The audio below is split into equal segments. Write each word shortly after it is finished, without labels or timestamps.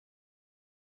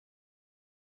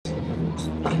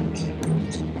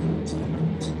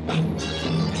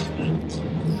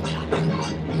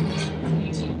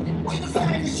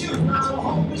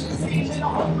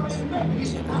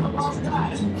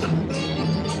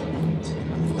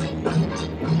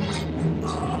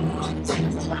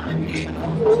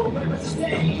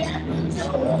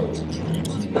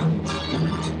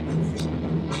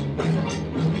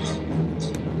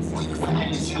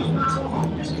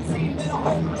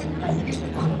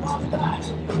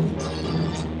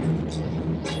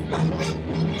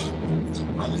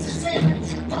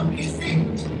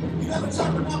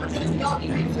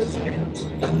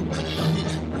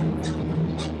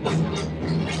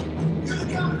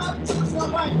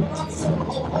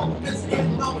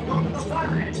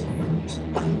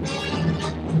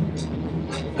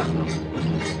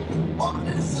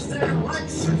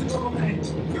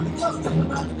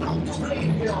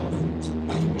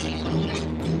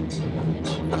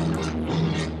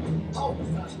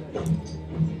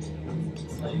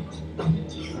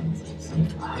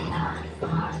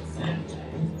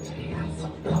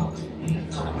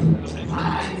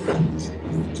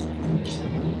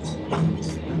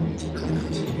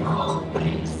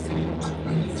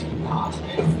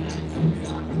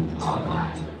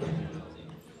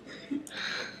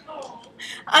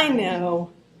I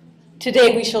know.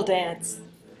 Today we shall dance.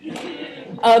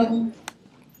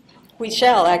 We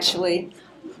shall, actually.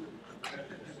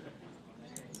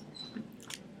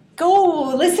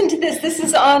 Go listen to this. This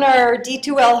is on our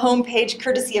D2L homepage,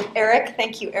 courtesy of Eric.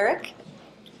 Thank you, Eric.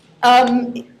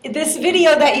 This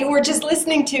video that you were just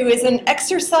listening to is an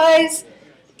exercise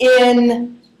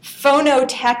in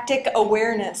phonotactic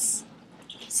awareness.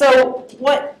 So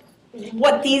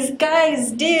what these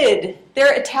guys did,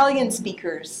 they're Italian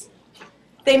speakers.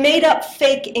 They made up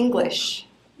fake English.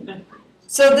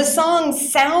 So the song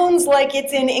sounds like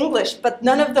it's in English, but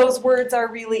none of those words are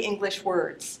really English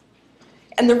words.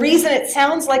 And the reason it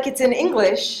sounds like it's in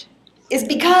English is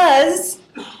because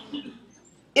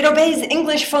it obeys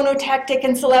English phonotactic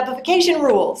and syllabification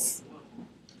rules,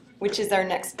 which is our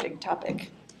next big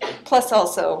topic. Plus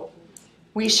also,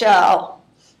 we shall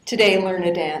today learn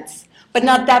a dance, but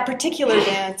not that particular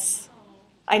dance.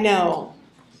 I know.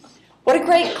 What a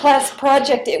great class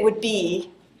project it would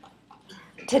be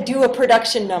to do a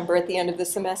production number at the end of the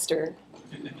semester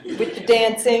with the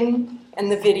dancing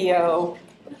and the video.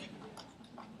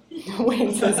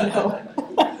 Wayne says no.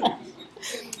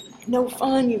 No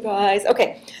fun, you guys.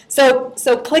 Okay, so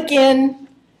click in.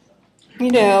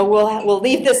 You know, we'll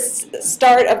leave this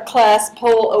start of class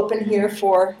poll open here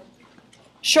for a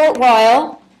short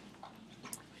while.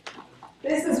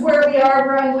 This is where we are.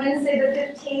 We're on Wednesday the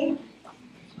 15th.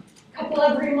 Couple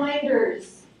of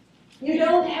reminders. You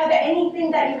don't have anything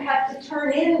that you have to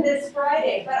turn in this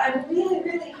Friday, but I'm really,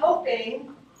 really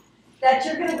hoping that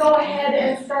you're going to go ahead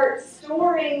and start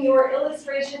storing your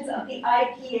illustrations of the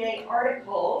IPA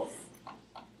articles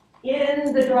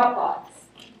in the Dropbox.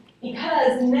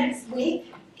 Because next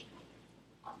week,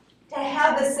 to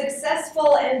have a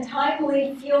successful and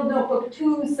timely Field Notebook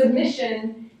 2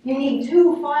 submission, you need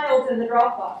 2 files in the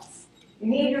Dropbox. You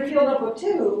need your Field Notebook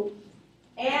 2,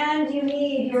 and you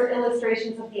need your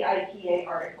illustrations of the IPA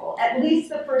article. At least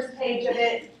the first page of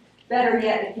it. Better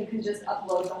yet, if you can just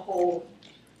upload the whole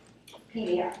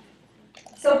PDF.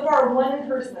 So far, one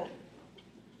person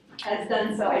has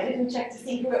done so. I didn't check to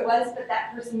see who it was, but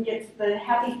that person gets the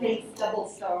happy face double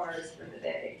stars for the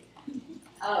day.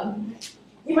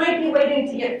 You might be waiting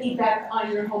to get feedback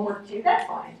on your homework too. That's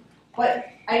fine. But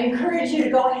I encourage you to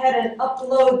go ahead and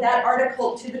upload that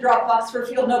article to the Dropbox for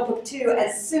Field Notebook 2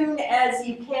 as soon as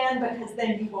you can, because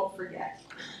then you won't forget.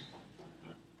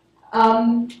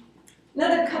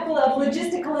 Another couple of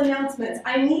logistical announcements.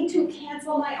 I need to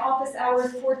cancel my office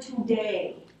hours for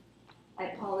today. I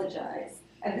apologize.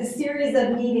 I have this series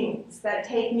of meetings that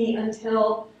take me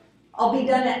until I'll be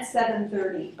done at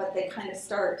 7:30, but they kind of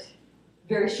start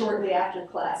very shortly after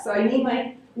class. So I need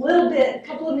my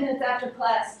couple of minutes after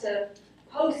class to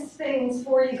post things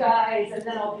for you guys, and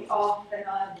then I'll be off and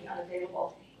I'll be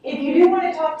unavailable. If you do want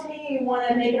to talk to me, you want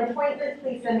to make an appointment,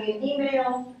 please send me an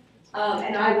email,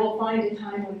 and I will find a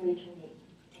time when we can meet.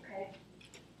 Okay?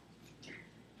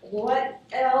 What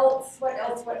else?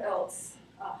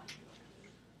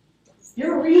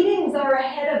 Your readings are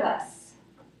ahead of us.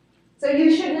 So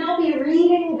you should now be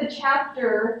reading the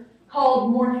chapter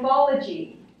called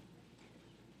Morphology,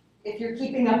 if you're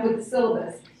keeping up with the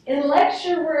syllabus. In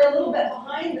lecture, we're a little bit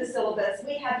behind the syllabus.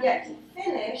 We have yet to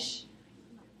finish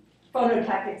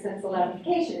phonotactics and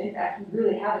syllabification. In fact, we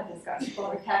really haven't discussed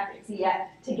phonotactics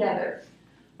yet together.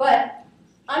 But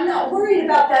I'm not worried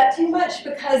about that too much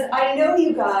because I know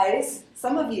you guys,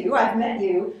 some of you, I've met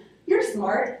you, You're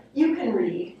smart. You can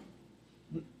read.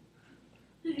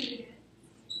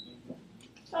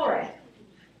 All right.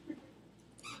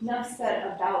 Enough said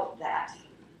about that.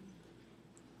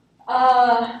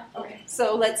 Okay,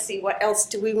 so let's see. What else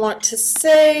do we want to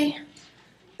say?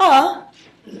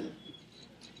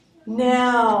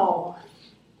 Now,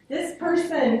 this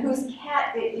person whose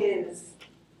cat it is.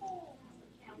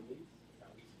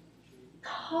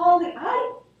 Collie.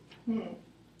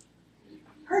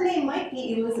 Her name might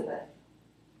be Elizabeth.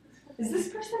 Is this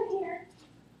person here?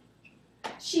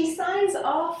 She signs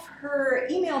off her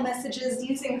email messages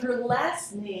using her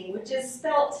last name, which is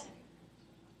spelt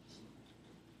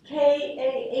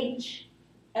Kahle,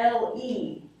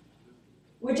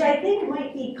 which I think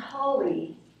might be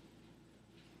Collie.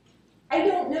 I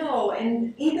don't know,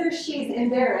 and either she's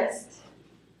embarrassed,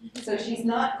 so she's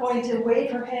not going to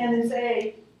wave her hand and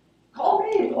say, "Call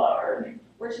me, Lord,"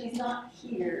 or she's not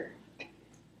here.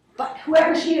 But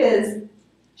whoever she is,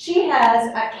 she has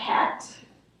a cat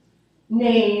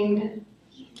named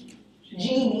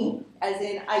Jeannie, as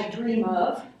in I dream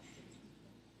of,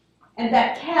 and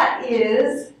that cat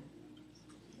is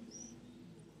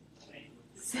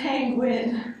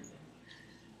sanguine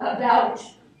about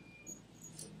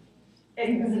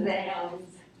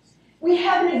exams. We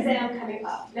have an exam coming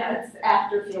up. Now it's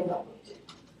after field notebook 2.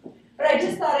 But I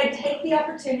just thought I'd take the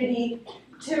opportunity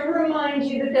to remind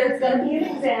you that there's going to be an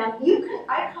exam.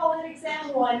 I call it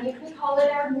exam 1. You can call it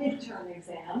our midterm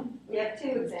exam. We have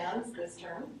 2 exams this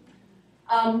term.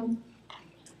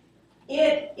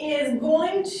 It is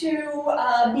going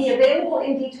to be available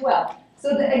in D2L.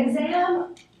 So the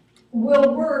exam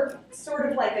will work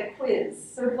sort of like a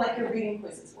quiz, sort of like your reading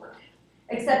quizzes work,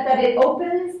 except that it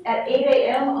opens at 8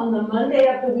 a.m. on the Monday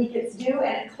of the week it's due,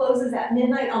 and it closes at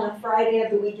midnight on the Friday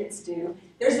of the week it's due.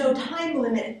 There's no time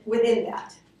limit within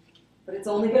that, but it's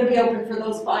only going to be open for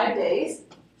those 5 days.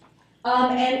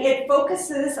 And it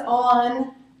focuses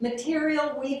on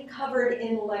material we've covered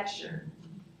in lecture.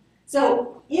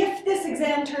 So if this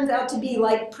exam turns out to be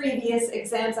like previous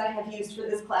exams I have used for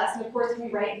this class, and of course we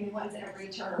write new ones every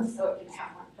term, so if you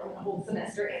have one from the whole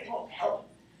semester, it won't help.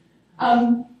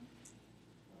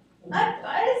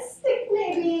 I stick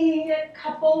maybe a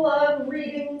couple of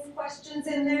readings questions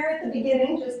in there at the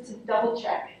beginning just to double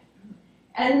check.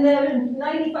 And then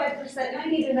 90 to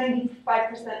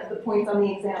 95% of the points on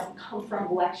the exam come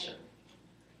from lecture.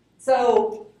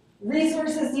 So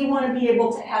resources you want to be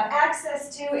able to have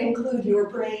access to include your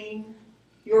brain,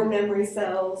 your memory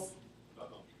cells,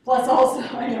 plus also,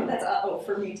 I know that's uh-oh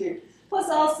for me too, plus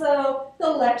also the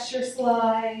lecture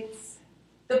slides,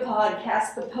 the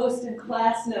podcast, the posted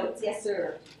class notes. Yes,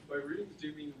 sir? By readings, do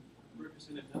you mean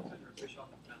represented notes or fish off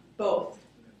the fountain? Both.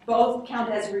 Both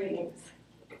count as readings.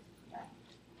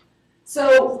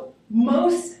 So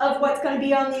most of what's going to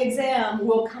be on the exam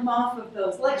will come off of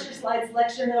those lecture slides,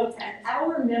 lecture notes, and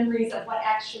our memories of what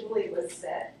actually was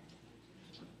said.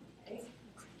 Okay.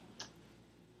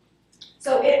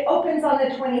 So it opens on the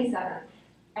 27th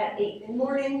at 8 in the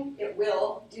morning. It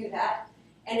will do that.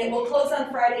 And it will close on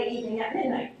Friday evening at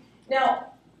midnight.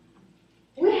 Now,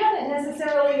 we haven't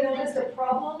necessarily noticed a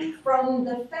problem from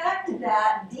the fact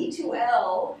that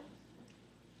D2L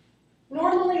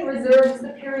normally reserves the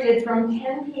period from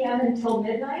 10 p.m. until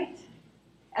midnight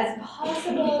as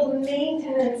possible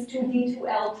maintenance to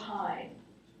D2L time.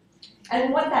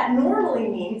 And what that normally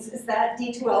means is that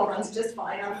D2L runs just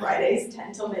fine on Fridays,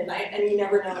 10 till midnight, and you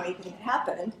never know anything had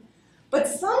happened. But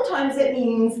sometimes it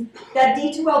means that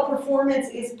D2L performance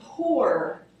is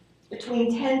poor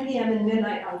between 10 p.m. and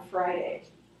midnight on Friday.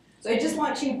 So I just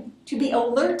want you to be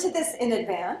alert to this in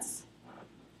advance.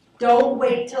 Don't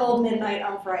wait till midnight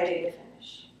on Friday to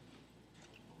finish.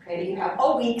 Okay, you have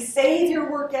a week. Save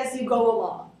your work as you go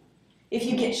along. If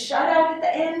you get shut out at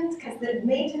the end because the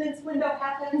maintenance window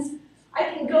happens,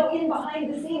 I can go in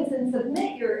behind the scenes and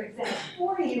submit your exam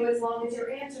for you as long as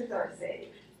your answers are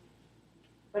saved.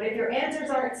 But if your answers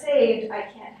aren't saved, I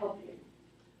can't help you.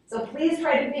 So please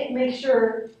try to make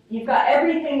sure you've got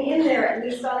everything in there, at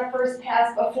least on a first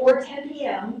pass, before 10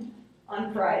 p.m.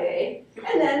 on Friday.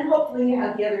 And then hopefully you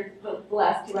have the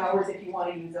last 2 hours if you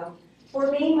want to use them.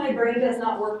 For me, my brain does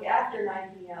not work after 9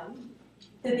 p.m.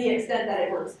 To the extent that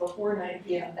it works before 9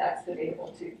 p.m., that's debatable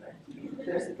too, but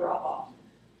there's a drop off.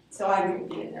 So I wouldn't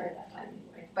be in there at that time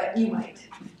anyway, but you might,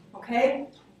 okay?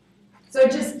 So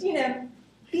just,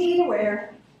 be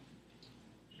aware.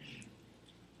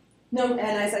 No, and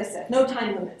as I said, no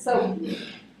time limit. So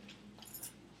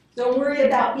don't worry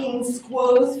about being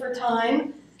squoze for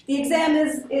time. The exam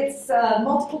it's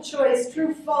multiple choice,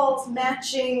 true, false,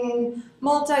 matching,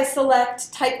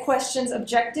 multi-select type questions,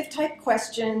 objective type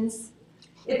questions.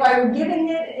 If I were giving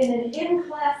it in an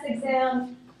in-class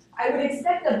exam, I would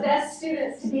expect the best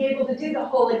students to be able to do the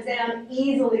whole exam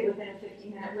easily within a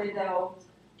 50-minute window,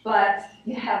 but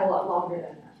you have a lot longer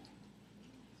than that.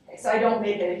 Okay, so I don't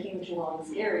make it a huge, long,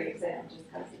 scary exam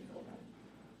just because it's open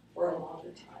for a longer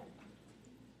time.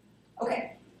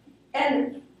 Okay,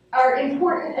 and our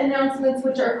important announcements,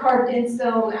 which are carved in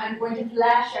stone, I'm going to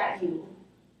flash at you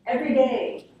every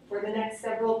day for the next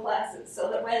several classes, so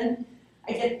that when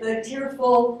I get the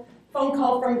tearful phone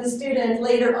call from the student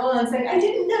later on saying, I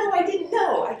didn't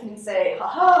know, I can say,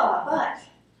 haha, but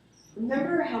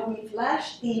remember how we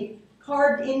flashed the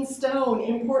carved in stone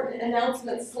important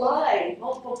announcement slide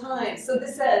multiple times. So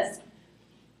this says,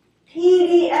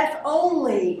 PDF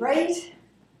only, right?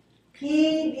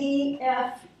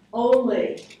 PDF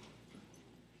only.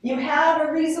 You have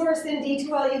a resource in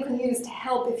D2L you can use to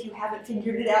help if you haven't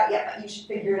figured it out yet, but you should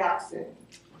figure it out soon.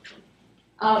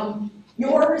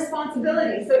 Your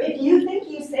responsibility. So if you think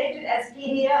you saved it as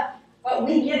PDF, but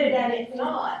we get it and it's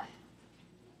not,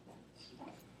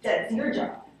 that's your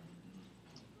job.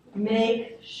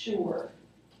 Make sure.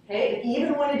 Okay? If you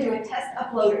even want to do a test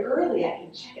upload early, I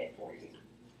can check it for you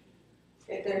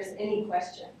if there's any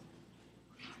question.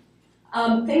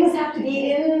 Things have to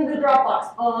be in the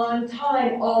Dropbox on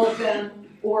time, all of them,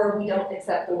 or we don't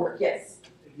accept the work. Yes?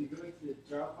 If you go into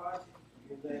the Dropbox,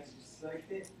 you can actually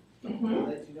select it, Mm-hmm. and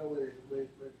let you know where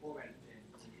format it's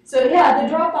in. So yeah,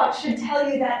 the Dropbox should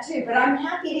tell you that too, but I'm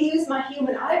happy to use my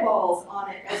human eyeballs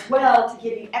on it as well to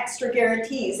give you extra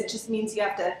guarantees. It just means you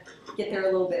have to get there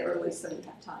a little bit early so you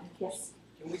have time. Yes?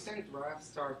 Can we send drafts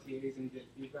to our TAs and get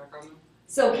feedback on them?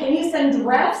 So can you send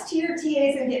drafts to your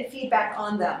TAs and get feedback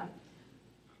on them?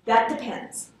 That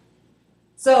depends.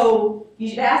 So you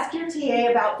should ask your TA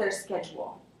about their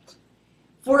schedule.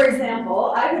 For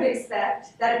example, I would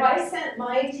expect that if I sent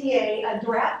my TA a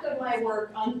draft of my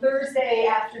work on Thursday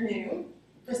afternoon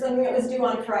for something that was due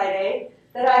on Friday,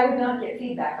 that I would not get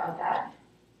feedback on that.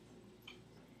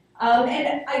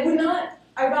 And I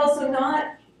would also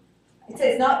not, I'd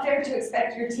say it's not fair to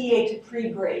expect your TA to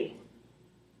pre-grade.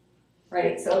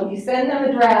 Right, so you send them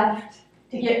a draft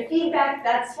to get feedback,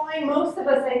 that's fine. Most of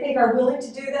us, I think, are willing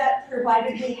to do that,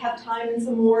 provided we have time in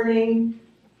some morning,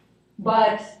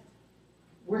 but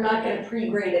we're not going to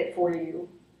pre-grade it for you.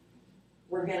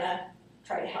 We're going to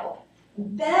try to help.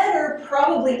 Better,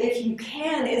 probably, if you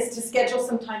can, is to schedule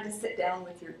some time to sit down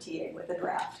with your TA with a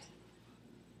draft.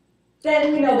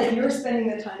 Then you know that you're spending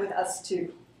the time with us,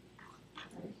 too.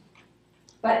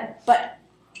 But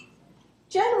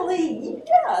generally,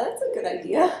 yeah, that's a good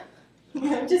idea.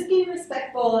 Just be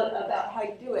respectful about how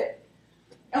you do it.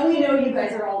 And we know you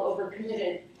guys are all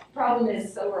overcommitted. Problem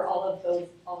is, so are all of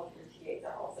your TAs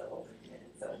are also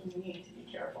overcommitted. So you need to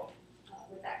be careful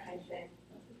with that kind of thing.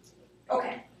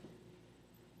 Okay.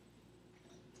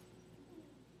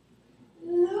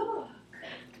 Look.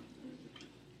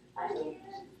 I mean,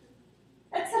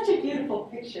 that's such a beautiful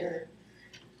picture.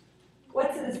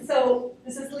 What's this? So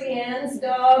this is Leanne's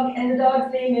dog, and the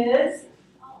dog's name is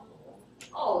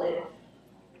Olive.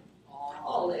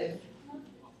 Olive.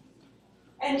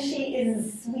 And she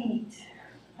is sweet.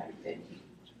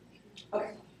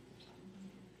 Okay.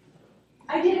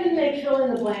 I didn't make fill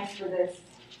in the blanks for this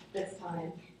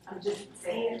time. I'm just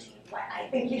saying it to you. I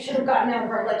think you should have gotten out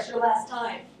of our lecture last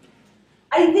time.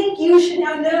 I think you should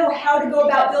now know how to go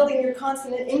about building your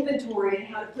consonant inventory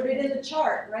and how to put it in the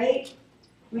chart, right?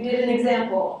 We did an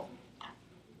example.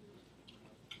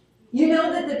 You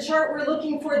know that the chart we're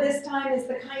looking for this time is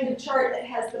the kind of chart that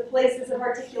has the places of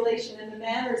articulation and the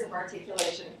manners of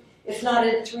articulation. It's not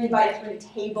a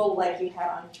 3x3 table like you had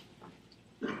on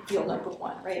field number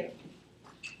 1, right?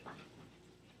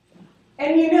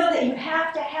 And you know that you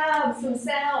have to have some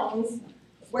sounds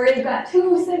where you've got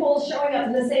two symbols showing up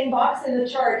in the same box in the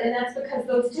chart, and that's because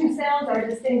those two sounds are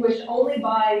distinguished only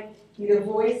by either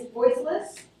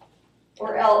voiceless,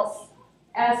 or else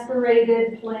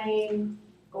aspirated, plain,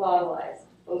 glottalized.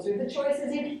 Those are the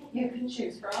choices you can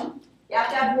choose from. You have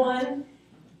to have one,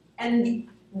 and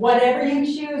whatever you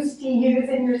choose to use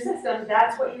in your system,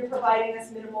 that's what you're providing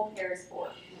us minimal pairs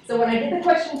for. So when I get the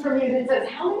question from you that says,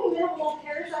 how many minimal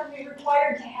pairs are we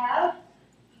required to have?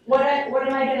 What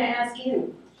am I going to ask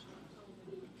you?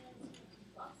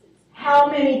 How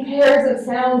many pairs of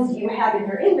sounds do you have in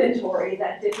your inventory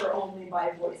that differ only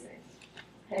by voicing?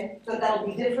 Okay, so that'll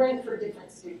be different for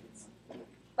different students.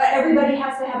 But everybody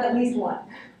has to have at least one.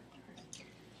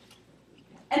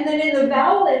 And then in the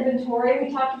vowel inventory,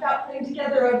 we talked about putting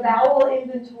together a vowel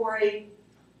inventory.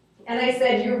 And I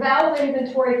said your vowel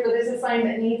inventory for this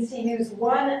assignment needs to use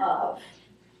one of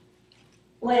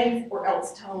length or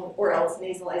else tone or else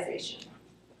nasalization,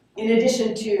 in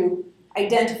addition to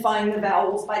identifying the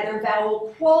vowels by their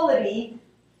vowel quality,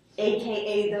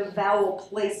 aka the vowel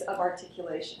place of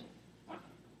articulation.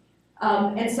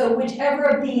 And so whichever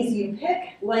of these you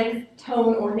pick, length,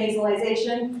 tone, or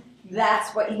nasalization,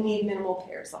 that's what you need minimal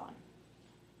pairs on.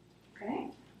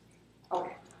 Okay?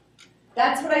 Okay.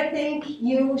 That's what I think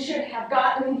you should have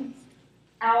gotten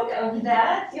out of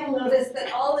that. You'll notice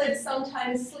that Olive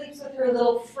sometimes sleeps with her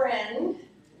little friend,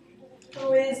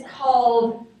 who is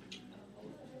called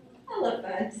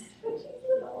Elephant. She's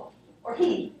little. Or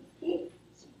he.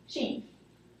 She.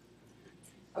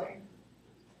 Okay.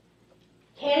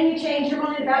 Can you change your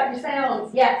mind about your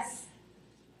sounds? Yes.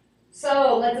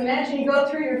 So let's imagine you go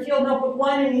through your field notebook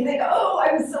 1 and you think, oh,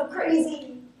 I was so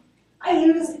crazy. I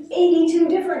used 82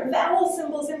 different vowel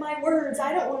symbols in my words.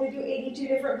 I don't want to do 82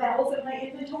 different vowels in my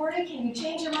inventory. Can you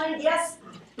change your mind? Yes.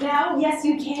 Now, yes,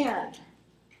 you can.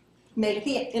 Make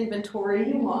the inventory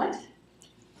you want.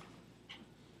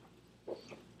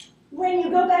 When you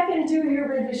go back and do your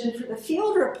revision for the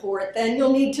field report, then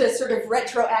you'll need to sort of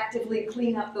retroactively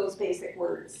clean up those basic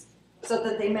words so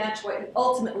that they match what you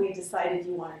ultimately decided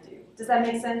you want to do. Does that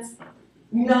make sense?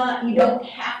 You don't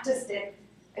have to stick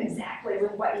exactly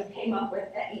with what you came up with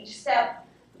at each step.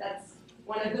 That's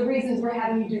one of the reasons we're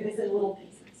having you do this in little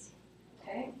pieces.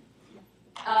 Okay?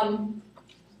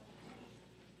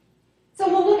 So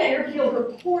we'll look at your field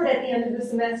report at the end of the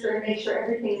semester and make sure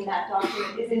everything in that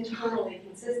document is internally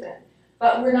consistent.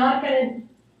 But we're not going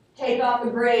to take off a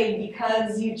grade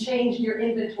because you changed your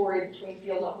inventory between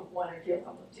field notebook 1 and field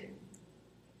notebook 2.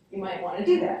 You might want to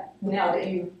do that now that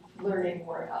you're learning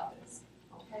more about this.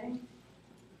 Okay?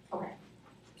 Okay.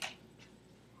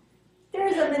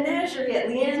 There's a menagerie at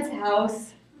Leanne's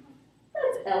house.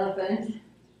 That's Elephant.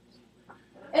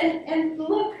 And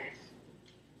look,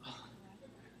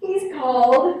 he's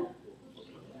called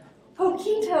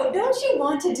Poquito. Don't you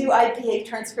want to do IPA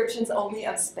transcriptions only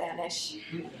of Spanish?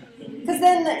 Because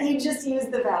then you just use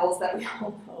the vowels that we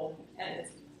all know, and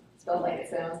it's spelled like it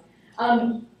sounds.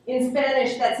 In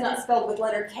Spanish, that's not spelled with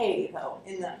letter K, though,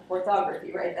 in the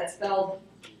orthography, right? That's spelled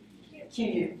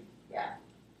Q-U, yeah.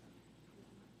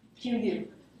 Q-U,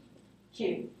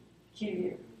 Q,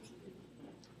 Q-U.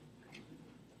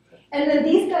 And then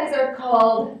these guys are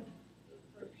called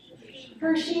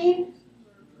Hershey,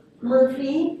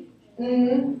 Murphy,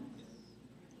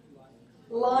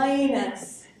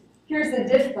 Linus. Here's the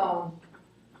diphthong.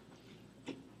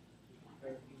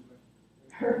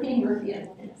 Hershey, Murphy, and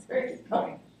Linus. Very good.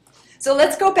 Okay. So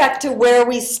let's go back to where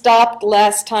we stopped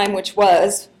last time, which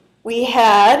was we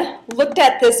had looked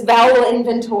at this vowel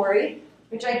inventory,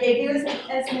 which I gave you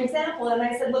as an example, and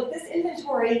I said, look, this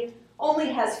inventory only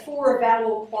has 4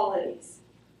 vowel qualities.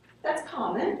 That's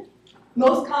common.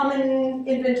 Most common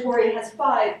inventory has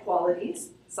 5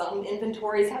 qualities. Some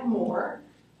inventories have more.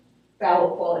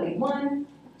 Vowel quality 1,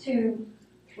 2,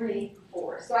 3,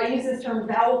 4. So I use this term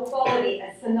vowel quality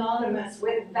as synonymous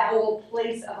with vowel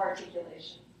place of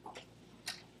articulation.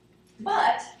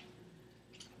 But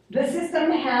the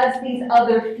system has these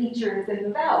other features in the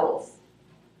vowels.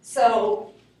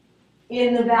 So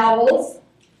in the vowels,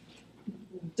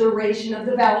 duration of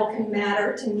the vowel can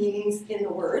matter to meanings in the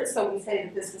word. So we say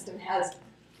that the system has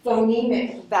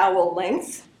phonemic vowel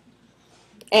length.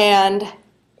 And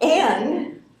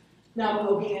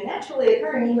Navajo being a naturally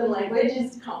occurring human language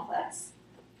is complex.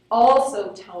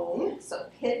 Also tone, so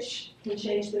pitch can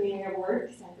change the meaning of a word.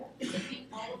 Cassandra?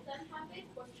 All of them have it,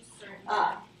 or just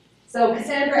certain? So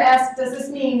Cassandra asked, does this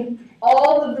mean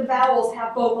all of the vowels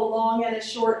have both a long and a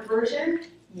short version?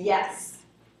 Yes.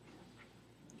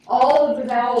 All of the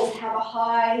vowels have a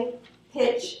high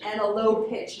pitch and a low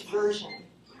pitch version.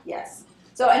 Yes.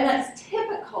 So, and that's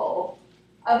typical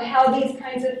of how these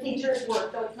kinds of features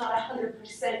work, though it's not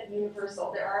 100%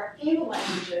 universal. There are a few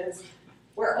languages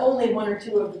where only 1 or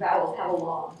 2 of the vowels have a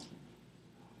long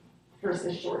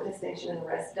versus short distinction and the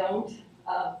rest don't.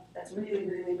 That's really,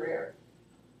 really rare.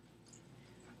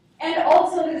 And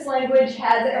also this language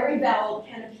has, every vowel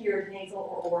can appear nasal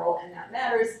or oral, and that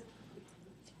matters.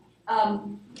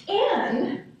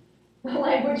 And the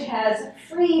language has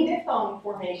free diphthong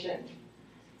formation.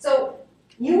 So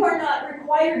you are not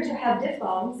required to have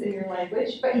diphthongs in your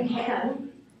language, but you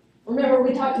can. Remember,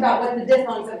 we talked about what the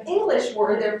diphthongs of English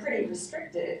were. They're pretty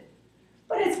restricted.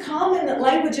 But it's common that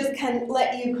languages can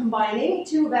let you combine any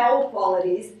 2 vowel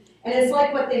qualities. And it's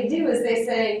like what they do is they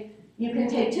say, you can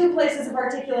take 2 places of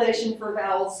articulation for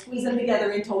vowels, squeeze them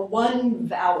together into 1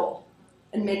 vowel,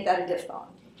 and make that a diphthong.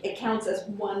 It counts as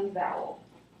 1 vowel.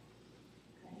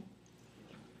 Okay.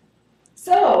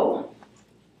 So,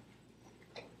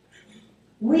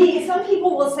 some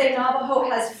people will say Navajo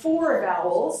has 4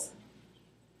 vowels.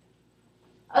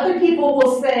 Other people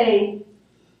will say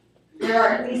there are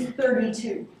at least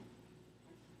 32.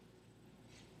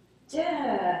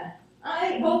 Yeah,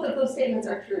 both of those statements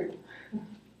are true.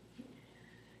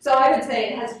 So I would say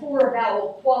it has 4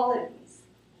 vowel qualities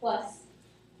plus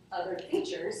other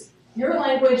features. Your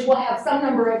language will have some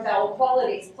number of vowel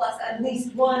qualities plus at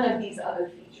least one of these other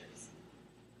features.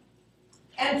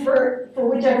 And for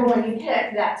whichever one you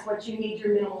pick, that's what you need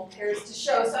your minimal pairs to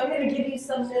show. So I'm going to give you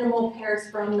some minimal pairs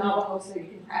from Navajo so you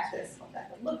can practice what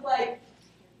that would look like.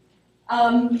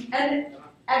 And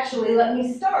actually, let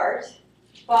me start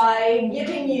by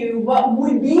giving you what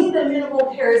would be the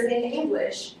minimal pairs in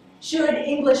English should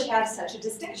English have such a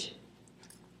distinction.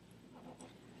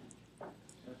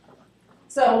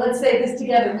 So let's say this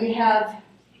together. We have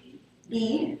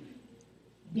bead,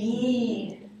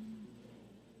 bead.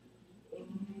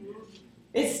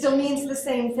 It still means the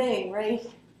same thing, right?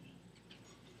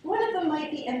 One of them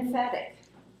might be emphatic,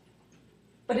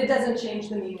 but it doesn't change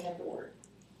the meaning of the word.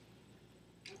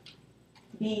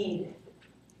 Bead,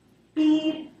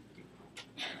 bead.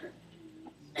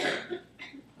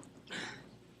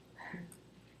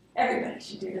 Everybody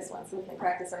should do this one so we can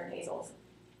practice our nasals.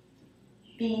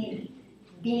 Bead,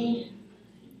 bead,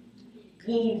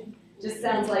 bead. Just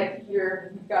sounds like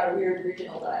you've got a weird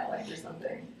regional dialect or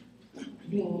something.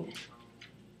 Bead,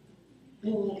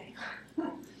 bead.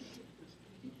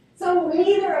 So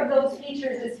neither of those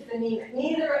features is phonemic.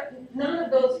 None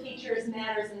of those features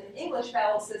matters in the English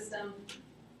vowel system.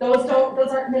 Those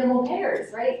aren't minimal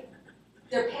pairs, right?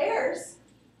 They're pairs,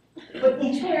 but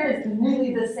each pair is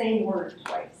really the same word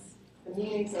twice. The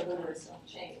meanings of the words don't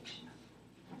change.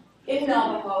 In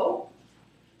Navajo,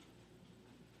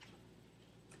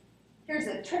 here's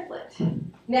a triplet.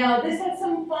 Now, this has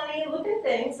some funny looking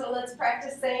things, so let's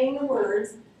practice saying the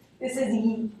words. This is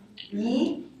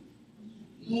ye,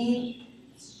 ye,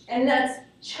 and that's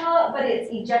cha, but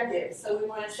it's ejective, so we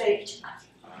want to say cha.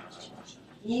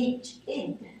 Yeet,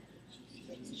 id.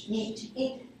 Yeet,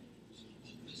 id.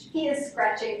 He is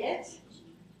scratching it.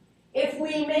 If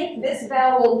we make this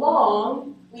vowel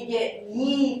long, we get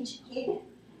yeet, id.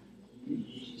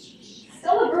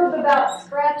 Still a verb about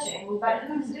scratching, but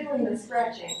who's doing the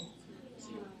scratching?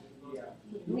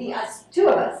 We, us, 2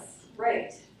 of us.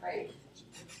 Right, right.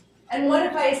 And what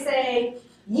if I say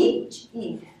yeet,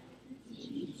 id?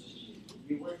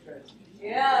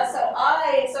 Yeah,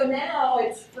 so now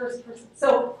it's first person.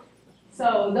 So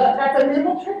that's a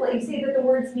minimal triplet. You see that the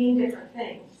words mean different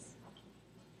things.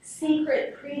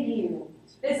 Secret preview.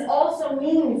 This also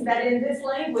means that in this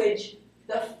language,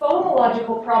 the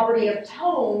phonological property of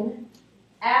tone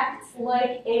acts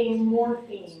like a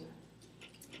morpheme.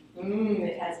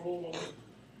 It has meaning.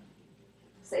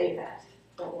 Save that.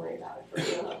 Don't worry about it for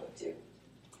field notebook 2.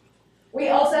 We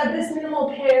also have this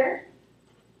minimal pair.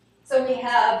 So we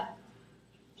have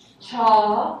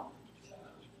cha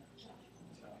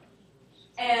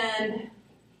and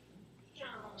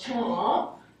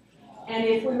chomp. And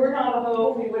if we were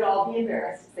Navajo, we would all be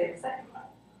embarrassed to say the second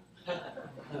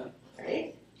one.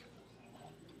 Right?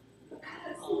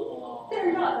 Because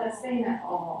they're not the same at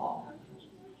all.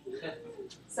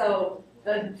 So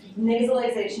the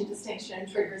nasalization distinction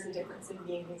triggers a difference in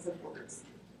meanings of words.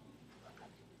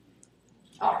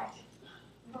 All right.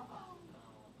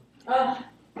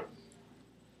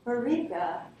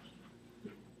 Marika.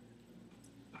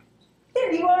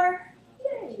 There you are.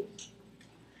 Yay.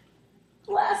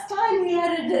 Last time we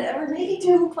had or maybe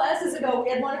 2 classes ago, we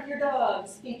had one of your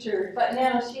dogs featured, but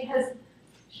now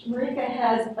Marika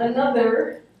has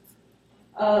another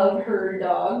of her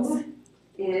dogs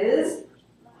is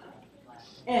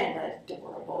an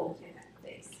adorable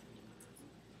face.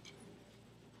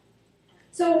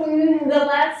 So the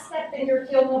last step in your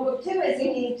field notebook 2 is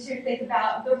you need to think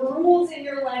about the rules in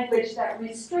your language that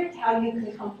restrict how you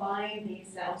can combine these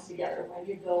sounds together when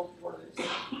you build words.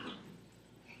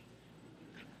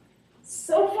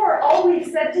 So far, all we've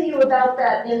said to you about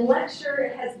that in lecture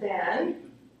has been,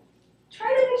 try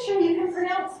to make sure you can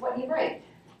pronounce what you write.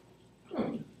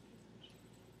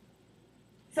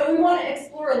 So we want to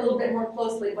explore a little bit more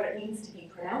closely what it means to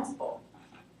be pronounceable.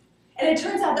 And it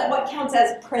turns out that what counts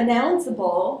as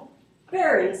pronounceable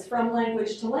varies from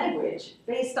language to language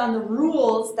based on the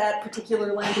rules that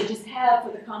particular languages have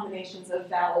for the combinations of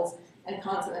vowels and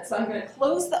consonants. So I'm going to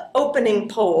close the opening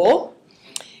poll,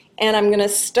 and I'm going to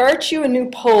start you a new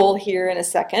poll here in a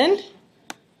second.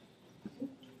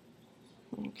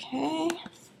 Okay.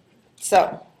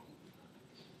 So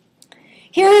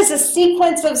here is a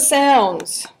sequence of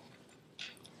sounds.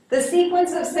 The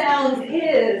sequence of sounds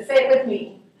is, say it with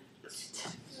me,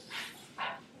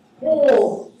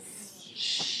 oh.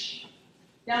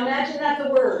 Now imagine that's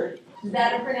a word. Is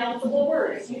that a pronounceable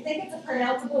word? If you think it's a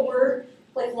pronounceable word,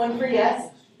 click 1 for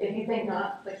yes. If you think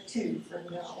not, click 2 for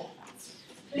no.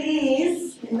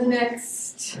 Please, in the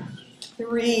next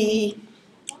 3,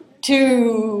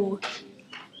 2,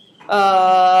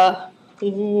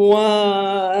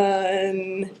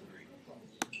 1.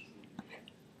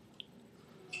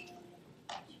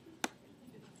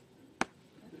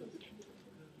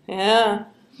 Yeah.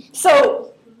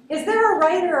 So, is there a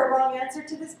right or a wrong answer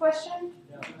to this question?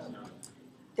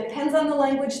 Depends on the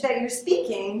language that you're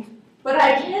speaking, but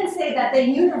I can say that the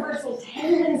universal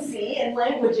tendency in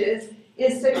languages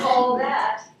is to call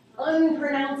that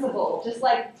unpronounceable, just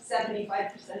like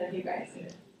 75% of you guys do.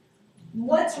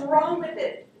 What's wrong with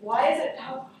it? Why is it,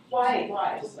 why?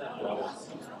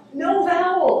 No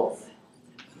vowels.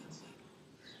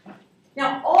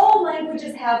 Now, all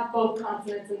languages have both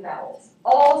consonants and vowels.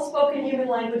 All spoken human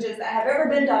languages that have ever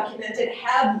been documented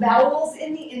have vowels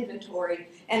in the inventory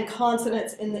and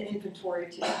consonants in the inventory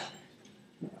too.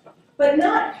 But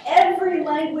not every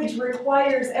language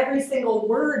requires every single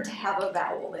word to have a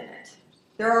vowel in it.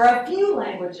 There are a few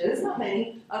languages, not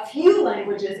many, a few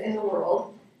languages in the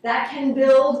world that can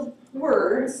build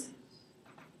words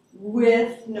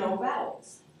with no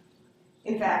vowels.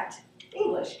 In fact,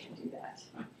 English can do that.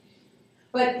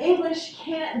 But English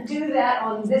can't do that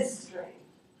on this string.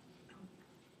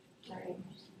 Right?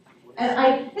 And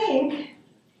I think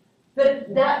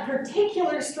that that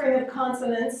particular string of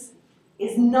consonants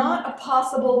is not a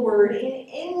possible word in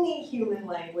any human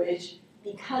language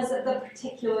because of the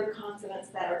particular consonants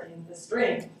that are in the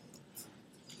string.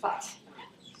 But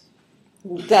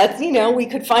that's, we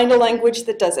could find a language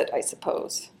that does it, I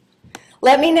suppose.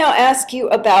 Let me now ask you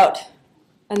about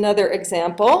another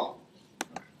example.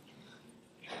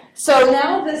 So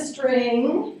now the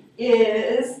string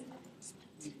is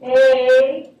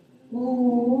A,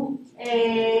 U,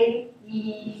 A,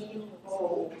 E,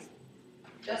 O.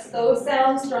 Just those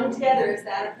sounds strung together. Is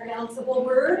that a pronounceable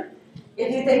word?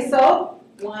 If you think so,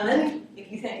 1.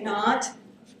 If you think not,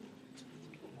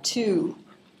 2.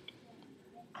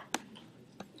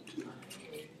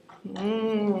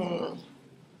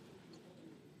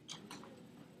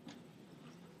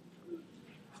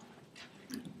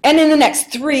 And in the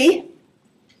next 3,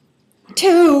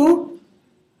 2,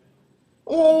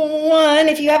 1,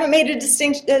 if you haven't made a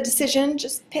decision,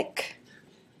 just pick.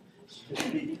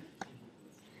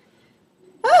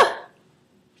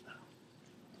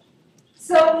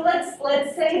 So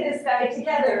let's say this guy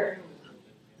together.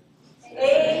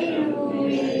 A-U-A-E-O,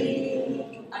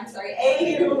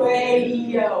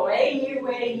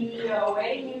 A-U-A-E-O,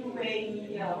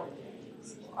 A-U-A-E-O.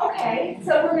 Okay,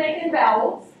 so we're making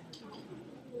vowels.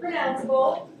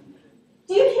 Pronounceable.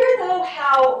 Do you hear though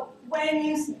how when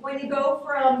you go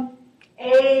from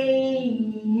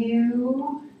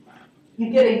A-U, you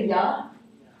get a ya?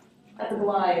 That's a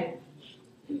glide.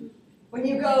 When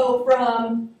you go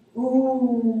from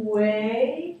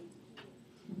ooh-way,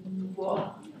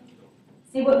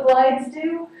 see what glides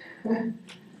do?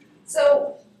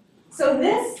 So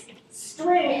this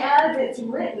string, as it's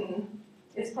written,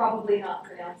 is probably not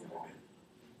pronounceable.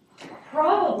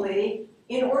 Probably,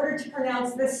 in order to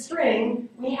pronounce this string,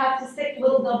 we have to stick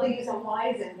little W's and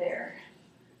Y's in there.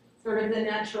 Sort of the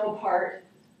natural part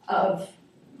of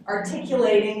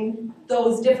articulating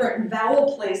those different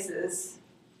vowel places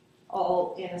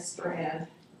all in a strand.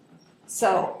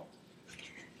 So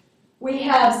we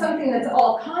have something that's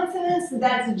all consonants,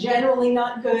 that's generally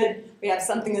not good. We have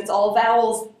something that's all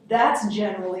vowels, that's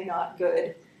generally not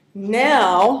good.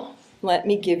 Now, let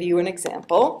me give you an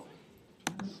example.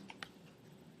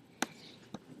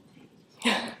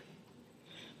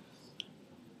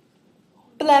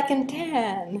 Black and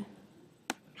tan.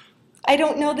 I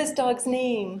don't know this dog's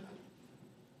name.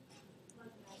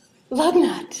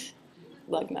 Lugnut.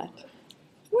 Lugnut.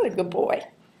 What a good boy.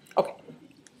 Okay.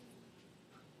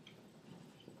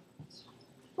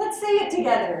 Let's say it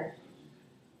together.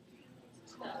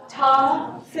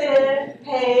 Ta, fi,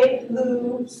 pe,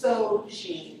 lu, so,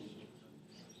 shi.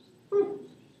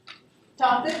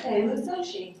 Ta, fi, pe, lu, so,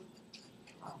 shi.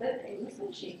 Ta, fi, pe, lu,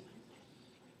 so, shi.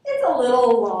 It's a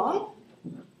little long,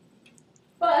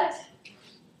 but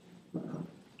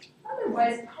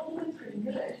otherwise probably pretty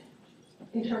good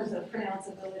in terms of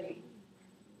pronounceability.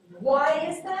 Why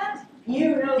is that?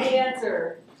 You know the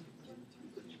answer.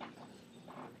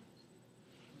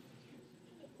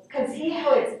 Because see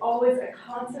how it's always a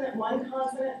consonant, one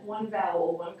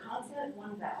vowel, one consonant,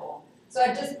 one vowel. So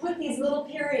I've just put these little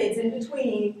periods in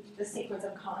between the sequence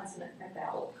of consonant and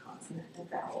vowel, consonant and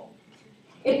vowel.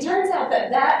 It turns out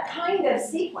that that kind of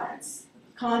sequence,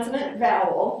 consonant,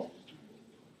 vowel,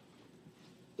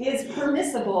 is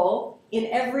permissible in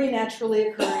every naturally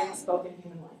occurring spoken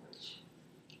human language.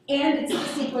 And it's the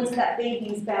sequence that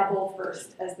babies babble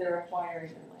first as they're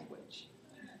acquiring their language.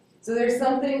 So there's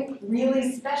something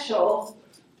really special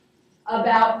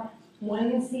about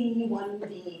 1C,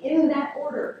 1D, in that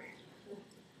order.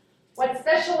 What's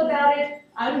special about it,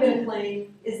 I'm going to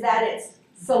claim, is that it's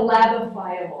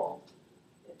syllabifiable.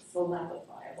 It's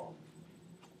syllabifiable.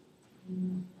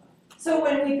 So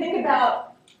when we think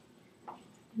about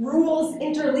rules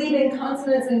interleaving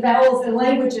consonants and vowels in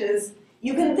languages,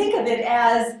 you can think of it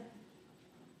as,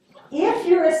 if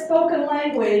you're a spoken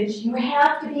language, you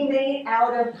have to be made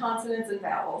out of consonants and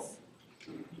vowels.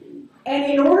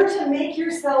 And in order to make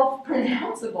yourself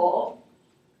pronounceable,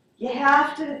 you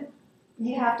have to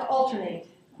alternate.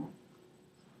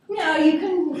 Now,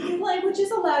 languages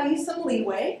allow you some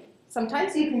leeway.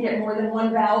 Sometimes you can get more than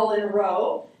one vowel in a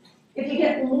row. If you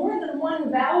get more than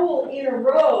one vowel in a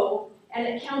row and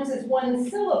it counts as one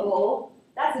syllable,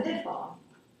 that's a diphthong.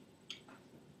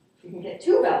 You can get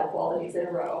two vowel qualities in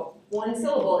a row. One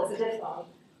syllable is a diphthong.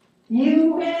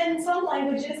 You, in some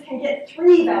languages, can get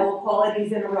three vowel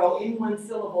qualities in a row in one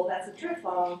syllable. That's a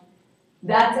triphthong.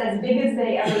 That's as big as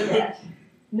they ever get.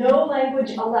 No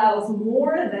language allows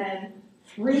more than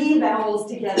three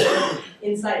vowels together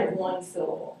inside of one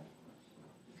syllable.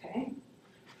 Okay?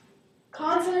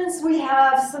 Consonants, we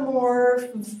have some more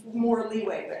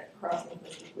leeway with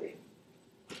cross-linguistically.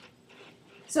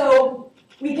 So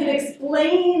we can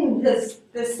explain this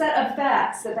set of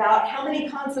facts about how many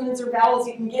consonants or vowels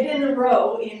you can get in a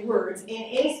row in words in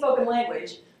any spoken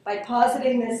language by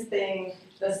positing this thing,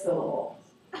 the syllable,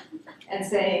 and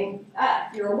saying,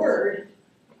 if you're a word,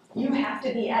 you have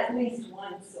to be at least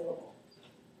one syllable.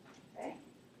 Okay?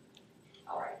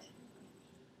 All right.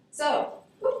 So,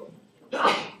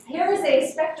 here is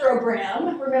a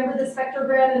spectrogram. Remember the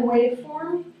spectrogram in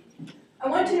waveform? I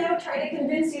want to now try to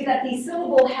convince you that the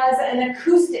syllable has an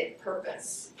acoustic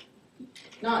purpose,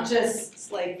 not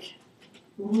just like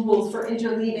rules for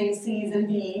interleaving C's and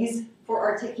B's for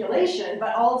articulation,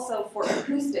 but also for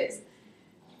acoustics.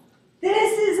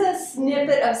 This is a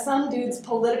snippet of some dude's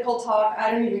political talk.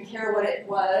 I don't even care what it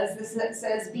was. This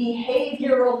says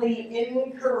behaviorally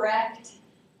incorrect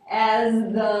as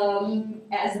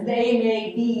they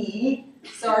may be,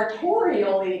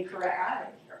 sartorially correct. I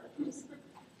don't care what this is.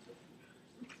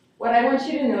 What I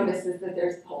want you to notice is that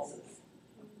there's pulses.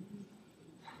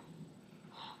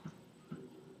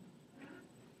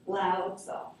 Loud,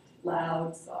 soft,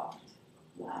 loud, soft,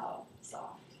 loud,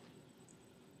 soft.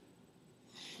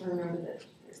 Remember that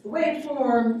there's the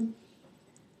waveform,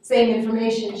 same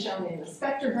information shown in the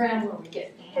spectrogram where we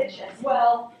get the pitch as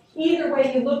well. Either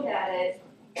way you look at it,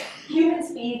 human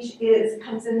speech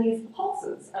comes in these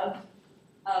pulses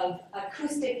of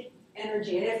acoustic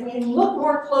energy. And if we look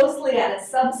more closely at a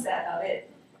subset of it,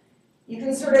 you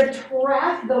can sort of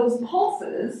track those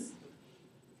pulses,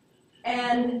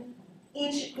 and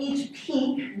each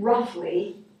peak,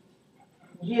 roughly,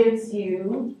 gives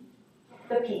you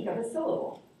the peak of a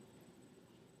syllable.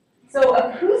 So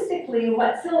acoustically,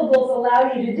 what syllables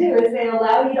allow you to do is they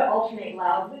allow you to alternate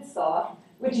loud with soft,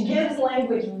 which gives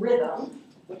language rhythm,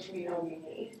 which we know you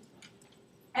need.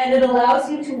 And it allows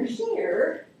you to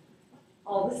hear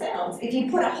all the sounds. If you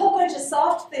put a whole bunch of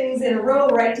soft things in a row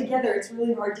right together, it's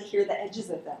really hard to hear the edges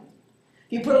of them.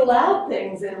 If you put loud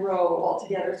things in a row all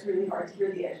together, it's really hard to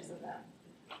hear the edges of them.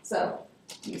 So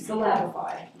you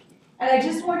syllabify. And I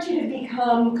just want you to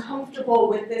become comfortable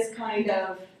with this kind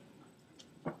of,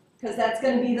 because that's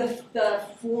going to be the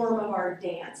form of our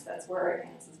dance. That's where our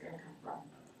dance is going to come from.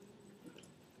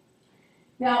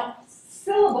 Now,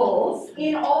 syllables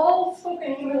in all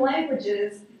spoken human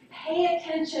languages pay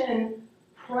attention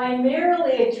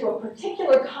primarily to a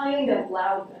particular kind of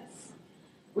loudness,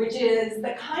 which is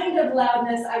the kind of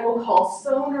loudness I will call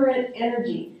sonorant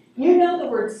energy. You know the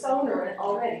word sonorant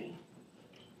already.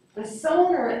 The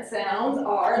sonorant sounds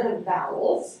are the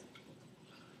vowels,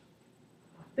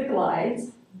 the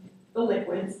glides, the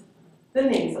liquids, the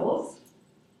nasals.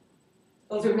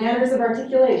 Those are manners of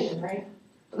articulation, right?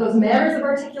 Those manners of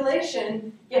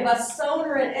articulation give us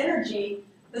sonorant energy.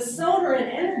 The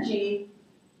sonorant energy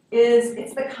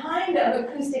it's the kind of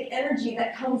acoustic energy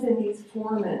that comes in these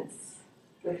formants,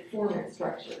 with formant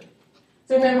structure.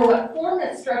 So remember, what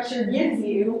formant structure gives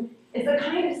you is the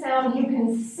kind of sound you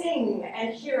can sing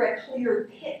and hear a clear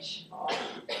pitch on.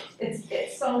 It's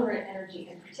sonorant energy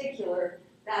in particular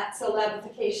that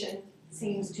syllabification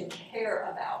seems to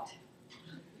care about.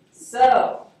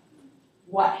 So,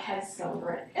 what has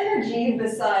sonorant energy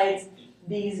besides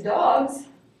these dogs?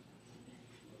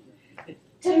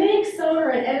 To make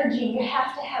sonorant energy, you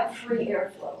have to have free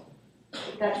airflow.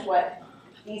 That's what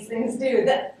these things do.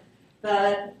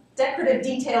 The decorative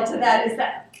detail to that is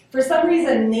that for some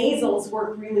reason nasals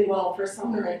work really well for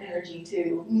sonorant energy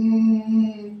too.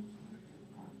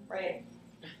 Right?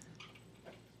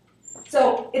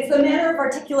 So it's the manner of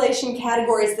articulation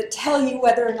categories that tell you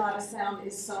whether or not a sound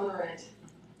is sonorant.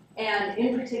 And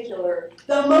in particular,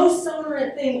 the most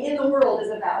sonorant thing in the world is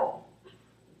a vowel.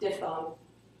 Diphthong,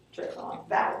 triphthong,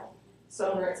 vowel.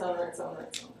 Sonorant, sonorant,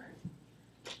 sonorant, sonorant.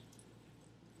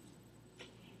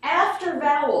 After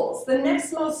vowels, the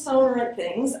next most sonorant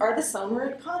things are the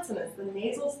sonorant consonants, the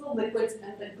nasals, the liquids,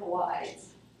 and the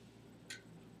glides.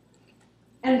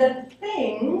 And the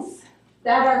things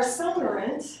that are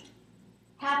sonorant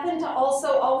happen to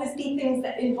also always be things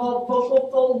that involve vocal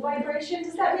fold vibration.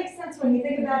 Does that make sense when you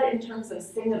think about it in terms of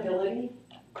singability?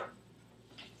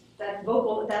 That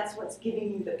vocal, that's what's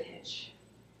giving you the pitch.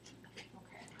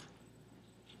 Okay.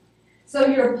 So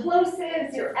your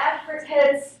plosives, your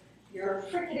affricates, your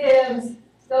fricatives,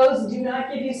 those do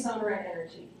not give you sonorant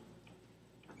energy.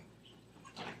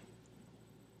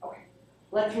 Okay,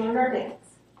 let's learn our dance.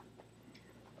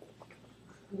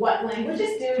 What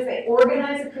languages do is they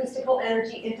organize acoustical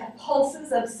energy into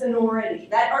pulses of sonority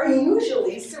that are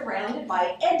usually surrounded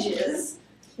by edges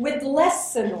with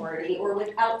less sonority or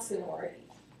without sonority.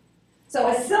 So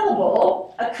a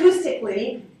syllable,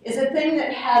 acoustically, is a thing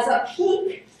that has a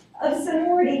peak of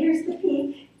sonority. Here's the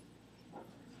peak.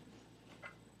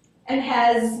 And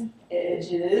has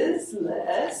edges,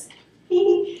 less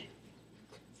peak,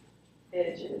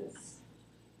 edges.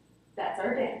 That's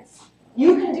our dance.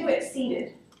 You can do it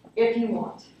seated if you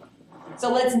want.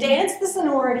 So let's dance the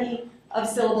sonority of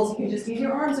syllables. You can just use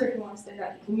your arms, or if you want to stand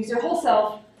up, you can use your whole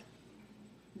self.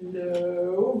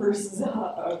 Low versus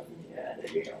up. Yeah,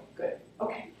 there you go. Good.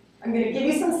 Okay. I'm going to give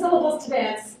you some syllables to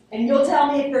dance, and you'll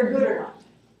tell me if they're good or not.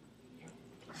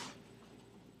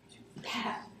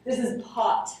 Pat. This is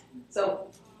pot. So,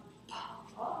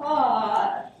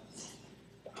 pot.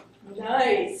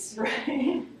 Nice,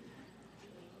 right?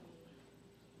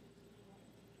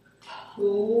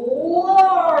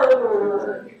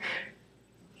 Lark.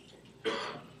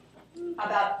 How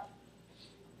about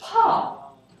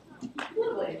paw?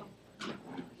 Lovely.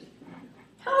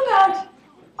 How about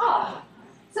up?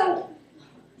 So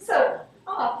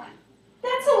up.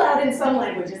 That's allowed in some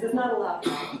languages. It's not allowed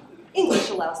in all. English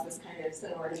allows this kind of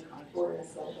sonority contour in a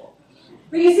syllable.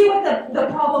 But you see what the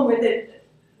problem with it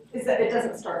is, that it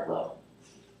doesn't start low.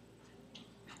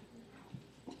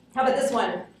 How about this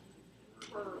one?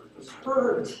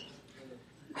 Hurt.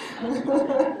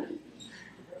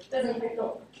 Doesn't quite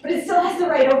go. But it still has the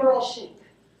right overall shape.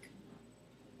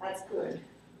 That's good.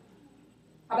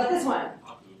 How about this one?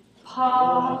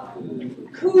 Pa,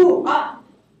 ku, ah.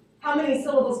 How many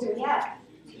syllables do we have?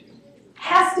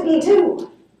 Has to be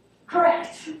 2.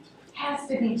 Correct. Has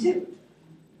to be 2.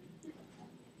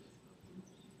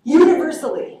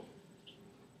 Universally.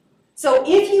 So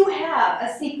if you have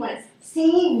a sequence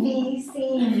C, V,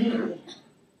 C, V,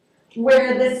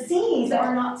 where the C's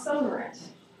are not sonorant,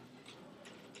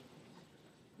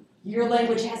 your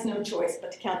language has no choice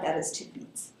but to count that as 2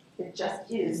 beats. It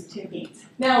just is 2 beats.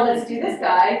 Now let's do this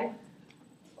guy.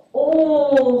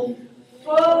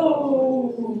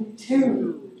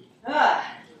 Olfo-2.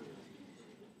 Ah.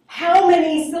 How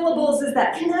many syllables is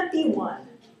that? Can that be 1?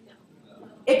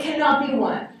 It cannot be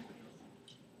 1.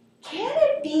 Can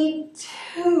it be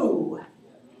 2?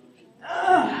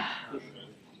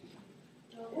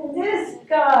 This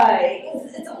guy,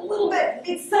 it's a little bit,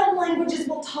 some languages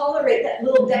will tolerate that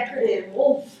little decorative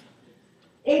wolf.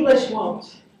 English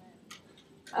won't.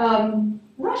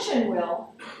 Russian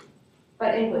will,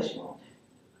 but English won't.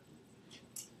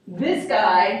 This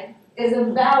guy is a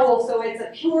vowel, so it's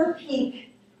a pure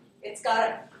peak. It's got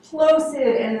a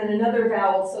plosive and then another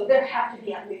vowel, so there have to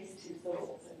be at least 2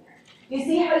 syllables in there. You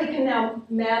see how you can now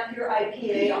map your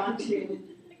IPA onto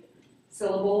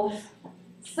syllables?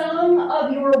 Some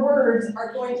of your words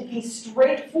are going to be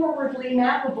straightforwardly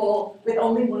mappable with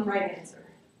only 1 right answer.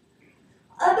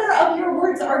 Other of your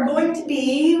words are going to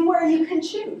be where you can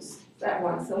choose. Is that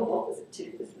 1 syllable? Is it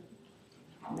 2?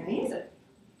 How many is it?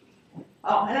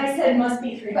 Oh, and I said must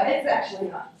be 3, but it's actually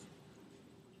not.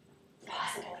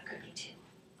 Possible it could be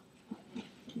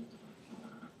 2.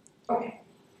 Okay.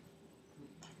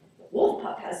 The wolf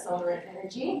pup has sonorant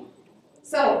energy.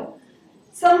 So,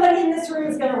 somebody in this room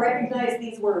is going to recognize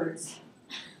these words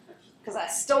because I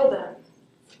stole them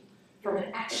from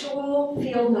an actual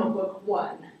field notebook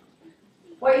 1.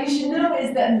 What you should know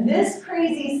is that this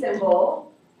crazy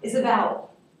symbol is a vowel.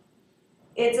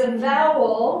 It's a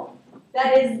vowel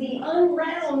that is the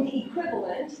unround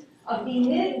equivalent of the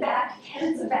mid-back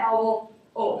tense vowel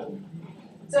O.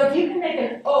 So if you can make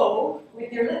an O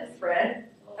with your lip spread,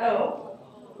 Oh,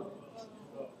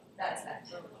 that's that.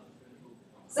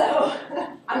 So,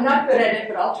 I'm not good at it,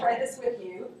 but I'll try this with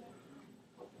you.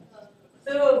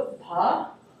 So,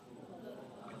 pa.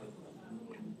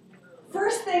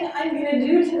 First thing I'm going to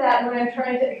do to that when I'm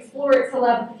trying to explore its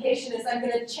syllabification is I'm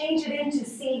going to change it into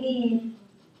CV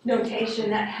notation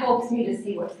that helps me to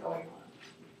see what's going on.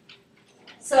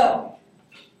 So,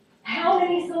 how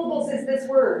many syllables is this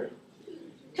word?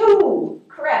 2,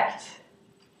 correct.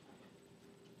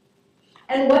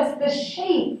 And what's the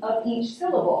shape of each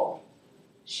syllable?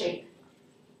 Shape.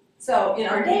 So in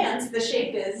our dance, the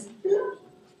shape is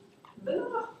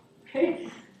okay.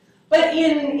 But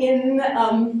in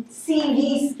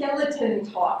CV skeleton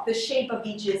talk, the shape of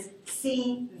each is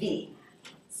CV.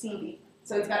 CV.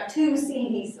 So it's got 2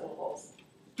 CV syllables.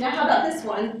 Now how about this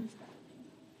one?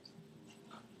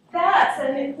 That's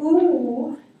an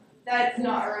ooh. That's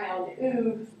not around.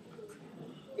 Ooh.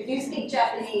 If you speak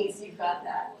Japanese, you've got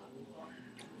that.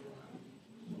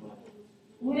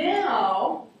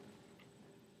 Now,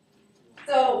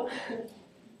 so,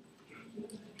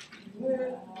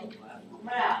 the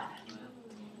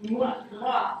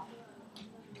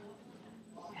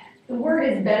word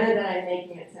is better than I'm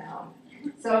making it sound.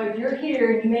 So if you're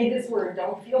here and you made this word,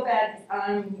 don't feel bad,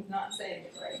 I'm not saying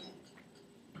it right.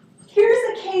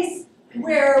 Here's a case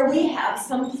where we have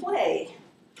some play.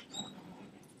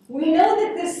 We know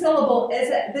that this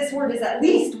word is at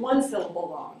least 1 syllable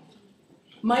long.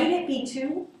 Might it be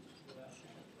 2?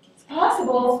 It's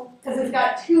possible because it's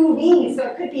got 2 V's, so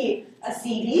it could be a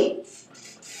CV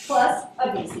plus a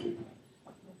VC.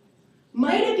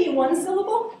 Might it be 1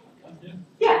 syllable?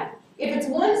 Yeah. If it's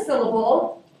 1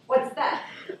 syllable, what's that?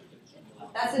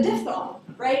 That's a diphthong,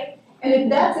 right? And if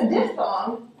that's a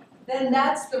diphthong, then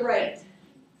that's the right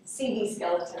CV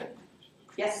skeleton.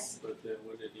 Yes? But then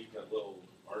would it need that little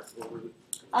arc over it?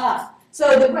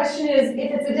 So the question is,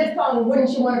 if it's a diphthong,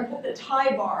 wouldn't you want to put the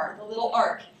tie bar, the little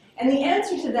arc? And the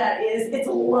answer to that is, it's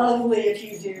lovely if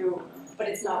you do, but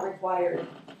it's not required.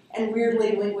 And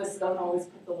weirdly, linguists don't always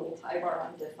put the little tie bar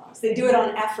on diphthongs. They do it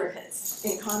on affricates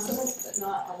in consonants, but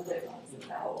not on diphthongs and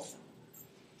vowels.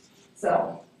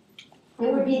 So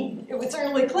it would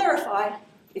certainly clarify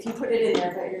if you put it in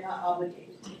there, but you're not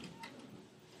obligated to.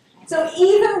 So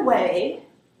either way,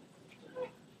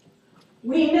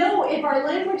 we know if our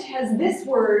language has this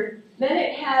word, then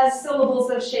it has syllables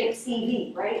of shape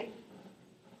CV, right?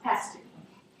 Has to.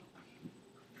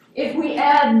 If we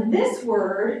add this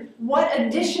word, what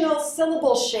additional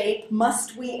syllable shape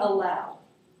must we allow?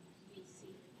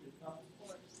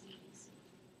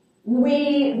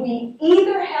 We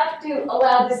either have to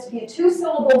allow this to be a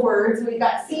 2-syllable word, so we've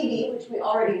got CV, which we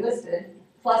already listed,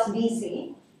 plus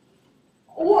VC,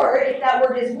 or if that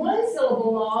word is 1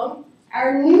 syllable long,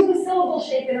 our new syllable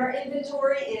shape in our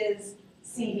inventory is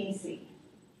CVC.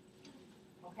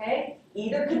 Okay?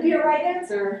 Either could be a right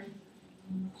answer.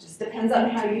 Just depends on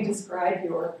how you describe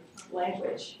your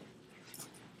language.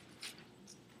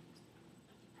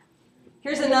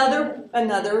 Here's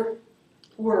another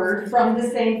word from the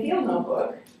same field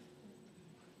notebook.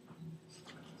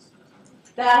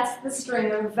 That's the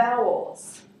string of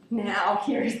vowels. Now,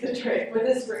 here's the trick with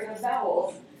a string of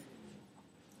vowels.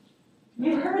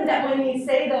 You've heard that when we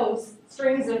say those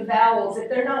strings of vowels, if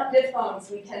they're not diphthongs,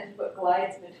 we tend to put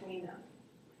glides between them.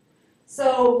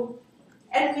 So,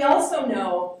 and we also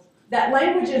know that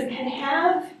languages can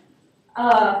have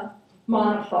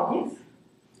monophthongs,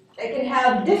 they can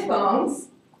have diphthongs,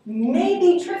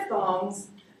 maybe triphthongs,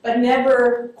 but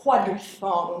never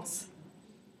quadriphthongs.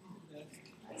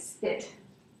 I spit.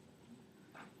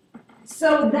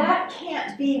 So that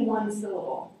can't be 1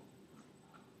 syllable.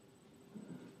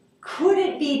 Could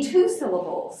it be 2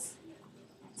 syllables?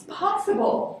 It's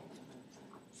possible.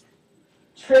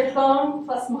 Triphthong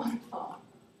plus monophthong.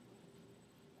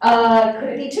 Could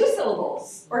it be 2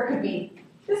 syllables? Or it could be,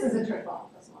 this is a triphthong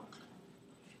plus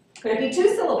monophthong. Could it be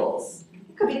 2 syllables?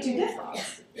 It could be 2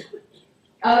 diphthongs.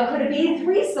 Could it be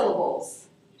 3 syllables?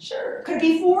 Sure. Could it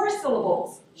be 4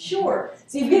 syllables? Sure.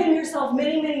 So you've given yourself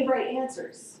many, many right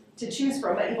answers to choose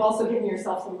from, but you've also given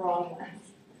yourself some wrong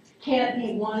ones. Can't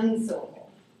be 1 syllable.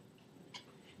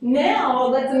 Now,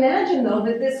 let's imagine, though,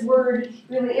 that this word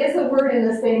really is a word in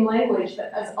the same language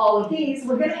as all of these.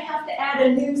 We're going to have to add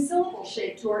a new syllable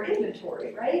shape to our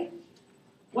inventory, right?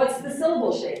 What's the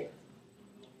syllable shape?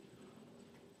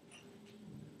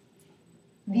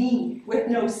 V, with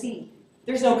no C.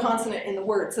 There's no consonant in the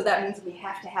word, so that means we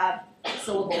have to have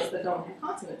syllables that don't have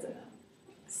consonants in them.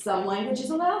 Some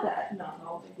languages allow that, not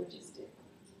all languages do.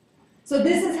 So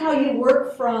this is how you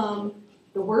work from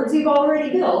the words you've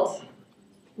already built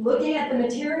looking at the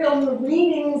material and the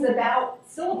readings about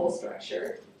syllable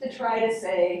structure to try to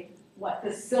say what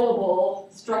the syllable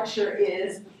structure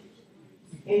is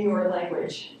in your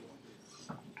language.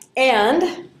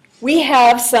 And we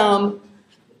have some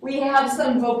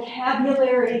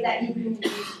vocabulary that you can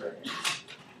use for this.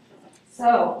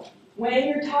 So when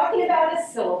you're talking about a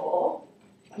syllable,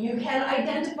 you can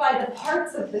identify the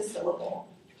parts of the syllable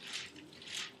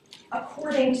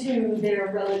according to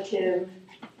their relative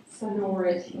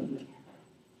sonority.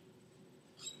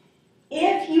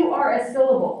 If you are a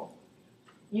syllable,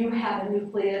 you have a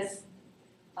nucleus.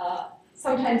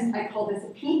 Sometimes I call this a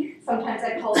peak, sometimes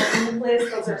I call it a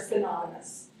nucleus. Those are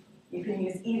synonymous. You can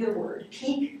use either word,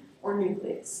 peak or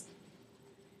nucleus.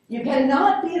 You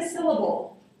cannot be a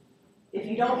syllable if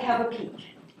you don't have a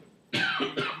peak.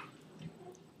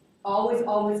 Always,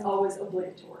 always, always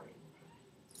obligatory.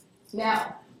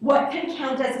 Now, what can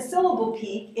count as a syllable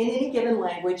peak in any given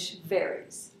language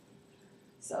varies.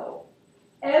 So,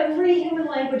 every human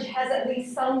language has at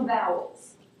least some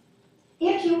vowels.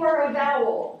 If you are a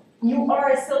vowel, you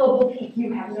are a syllable peak.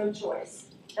 You have no choice.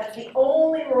 That's the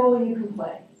only role you can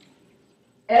play.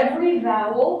 Every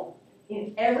vowel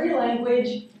in every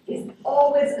language is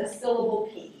always a syllable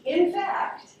peak. In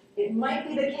fact, it might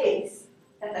be the case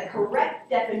that the correct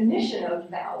definition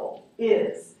of vowel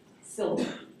is syllable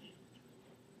peak.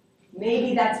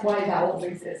 Maybe that's why vowels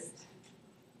exist.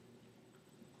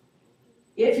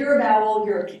 If you're a vowel,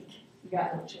 you're a peak. You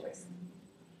got no choice.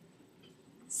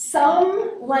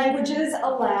 Some languages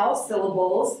allow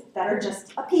syllables that are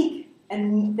just a peak,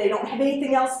 and they don't have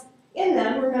anything else in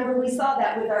them. Remember, we saw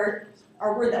that with our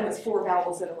word that was 4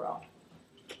 vowels in a row.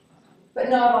 But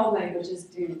not all languages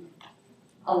do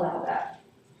allow that.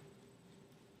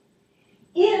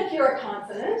 If you're a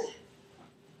consonant,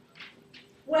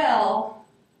 well,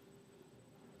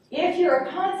 if you're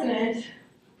a consonant,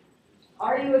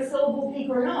 are you a syllable peak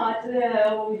or not?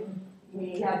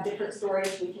 We have different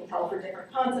stories we can tell for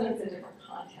different consonants in different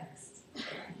contexts.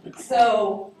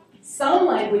 So some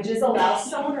languages allow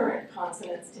sonorant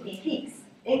consonants to be peaks.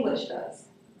 English does,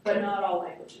 but not all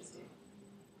languages do.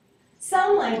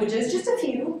 Some languages, just a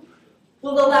few,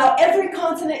 will allow every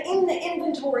consonant in the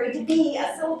inventory to be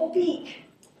a syllable peak.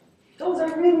 Those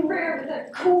are really rare, but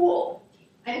they're cool.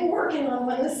 I'm working on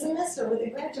one this semester with a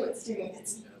graduate student.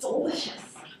 It's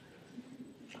delicious.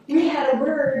 We had a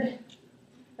word,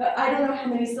 I don't know how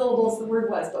many syllables the word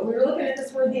was, but we were looking at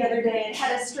this word the other day and it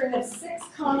had a string of 6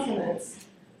 consonants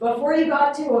before you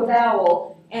got to a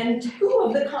vowel, and 2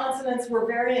 of the consonants were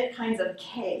variant kinds of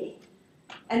K.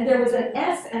 And there was an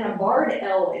S and a barred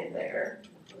L in there.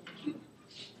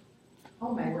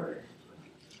 Oh my word.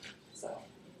 So,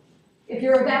 if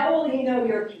you're a vowel, you know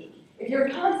you're a peak. If you're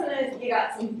a consonant, you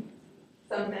got some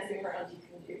messing around you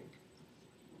can do.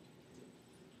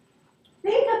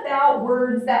 Think about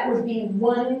words that would be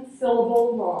 1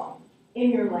 syllable long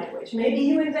in your language. Maybe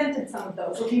you invented some of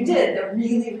those. If you did, they're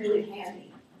really, really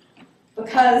handy.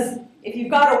 Because if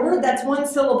you've got a word that's 1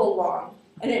 syllable long,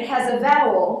 and it has a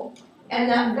vowel,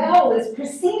 and that vowel is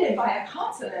preceded by a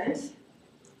consonant,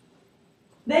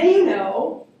 then you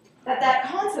know that that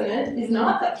consonant is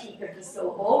not the peak of the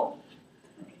syllable.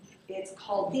 It's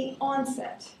called the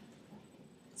onset.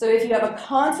 So if you have a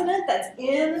consonant that's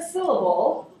in the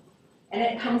syllable, and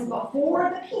it comes before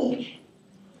the peak,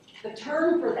 the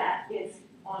term for that is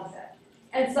onset.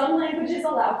 And some languages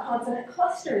allow consonant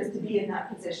clusters to be in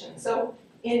that position. So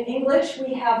in English,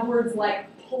 we have words like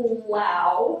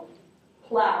plow,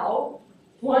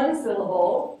 1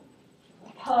 syllable,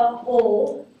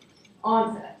 pole,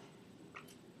 onset.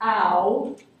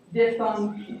 Ow,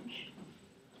 diphthong peak.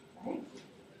 Right?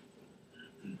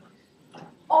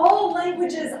 All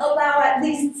languages allow at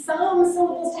least some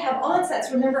syllables to have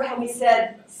onsets. Remember how we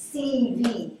said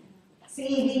CV.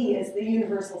 CV is the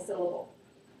universal syllable.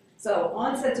 So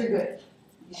onsets are good.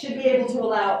 You should be able to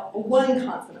allow 1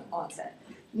 consonant onset.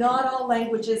 Not all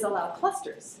languages allow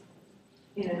clusters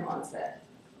in an onset.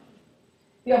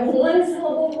 If you have 1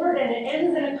 syllable word and it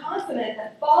ends in a consonant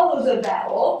that follows a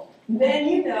vowel, then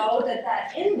you know that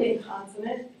that ending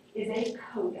consonant is a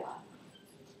coda.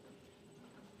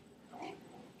 Okay?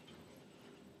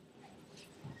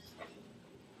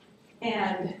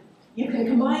 And you can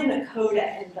combine the coda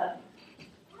and the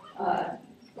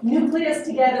nucleus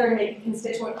together and make a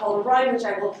constituent called a rhyme, which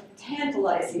I will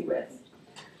tantalize you with.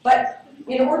 But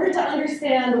in order to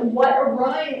understand what a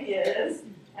rhyme is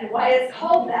and why it's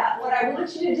called that, what I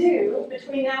want you to do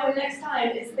between now and next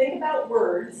time is think about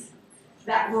words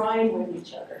that rhyme with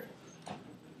each other.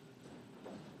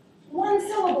 1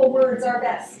 syllable words are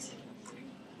best.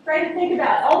 try to think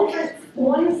about all different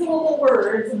one-syllable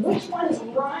words, and which ones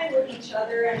rhyme with each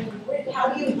other, and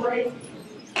how do you break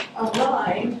a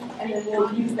rhyme, and then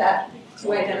we'll use that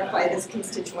to identify this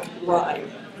constituent rhyme.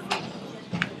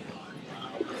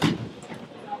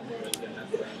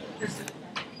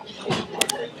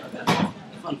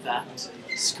 Fun fact,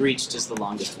 screeched is the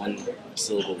longest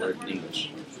one-syllable word in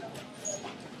English.